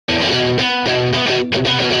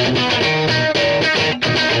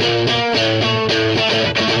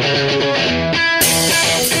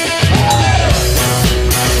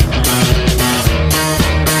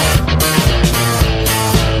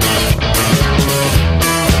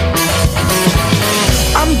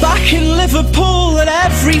Liverpool and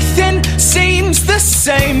everything seems the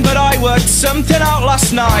same, but I worked something out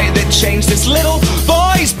last night that changed this little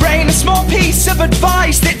boy's brain. A small piece of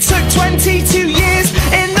advice that took 22 years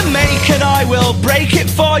in the making. I will break it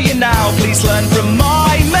for you now. Please learn from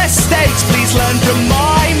my mistakes. Please learn from my